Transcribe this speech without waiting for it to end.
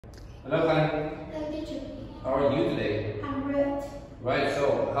Hello, Khan. Hello, teacher. How are you today? I'm great. Right,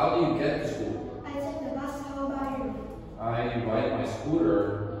 so how do you get to school? I take the bus. How about you? I ride my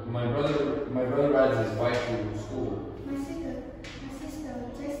scooter. My brother rides his bike to school. My sister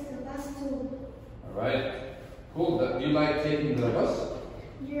takes the bus too. Alright. Cool. Do you like taking the bus?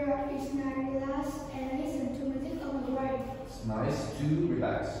 Yeah, it's nice to relax and listen to music on the way. It's nice to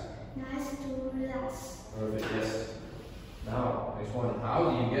relax. Nice to relax. Perfect, yes. Now, next one. How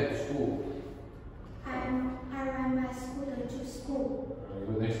do you get to school? I ride my scooter to school. Very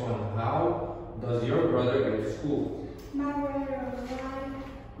good. Next one. How does your brother get to school? My brother ride.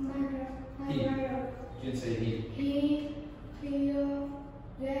 He. Brother. You can say he. He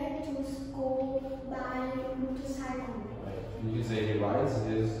get to school by motorcycle. Right. You can say he rides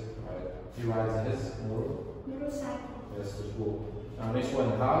his. Right. He rides his Motorcycle. yes, to school. Now, next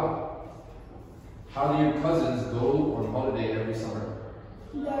one. How do your cousins go on holiday every summer?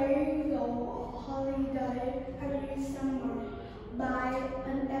 They go on holiday every summer by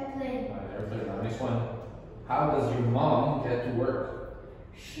an airplane. Right, airplane. Now, next one. How does your mom get to work?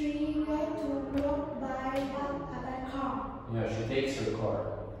 She get to work by car. Yeah, she takes her car.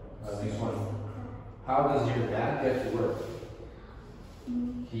 Next one. How does your dad get to work?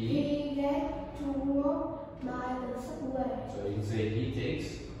 He get to work by the subway. So you can say he takes.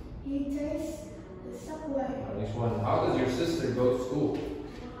 He takes the subway. Next one. How does your sister go to school?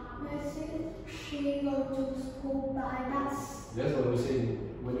 She go to school by bus. Yes,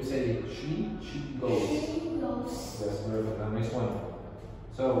 when we say she goes. She goes. That's perfect. Now, next one.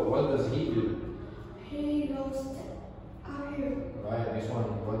 So what does he do? He goes out here. Right, next one.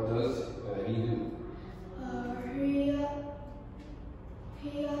 What does he do? He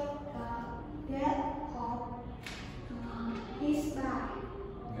get off his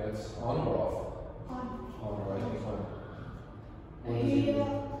bike. Gets on or off? On. On, right, next one. What does he do?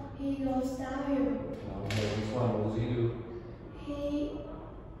 He goes down here. Okay, next one. What does he do? He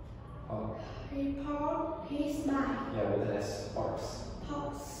park his bike. Yeah, with an S. Parks.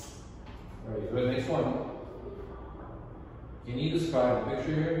 Parks. Very good. Next one. Can you describe the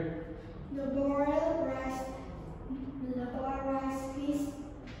picture here? The boy rides his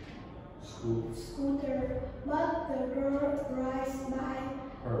scooter, but the girl rides her bike.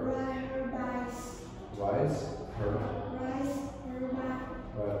 Rides her. Rides her bike.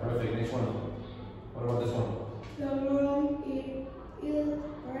 Right, perfect. Next one. What about this one? The girl is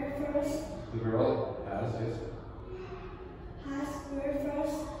breakfast. The girl has his. Has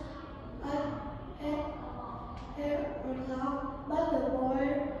breakfast at o'clock, but the boy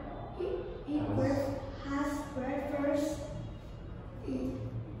has breakfast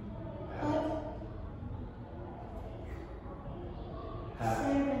at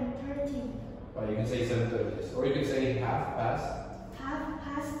 7:30. Right, you can say 7:30, or you can say half past.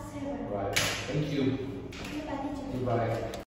 7:30. Right. Thank you. Goodbye, teacher. Goodbye.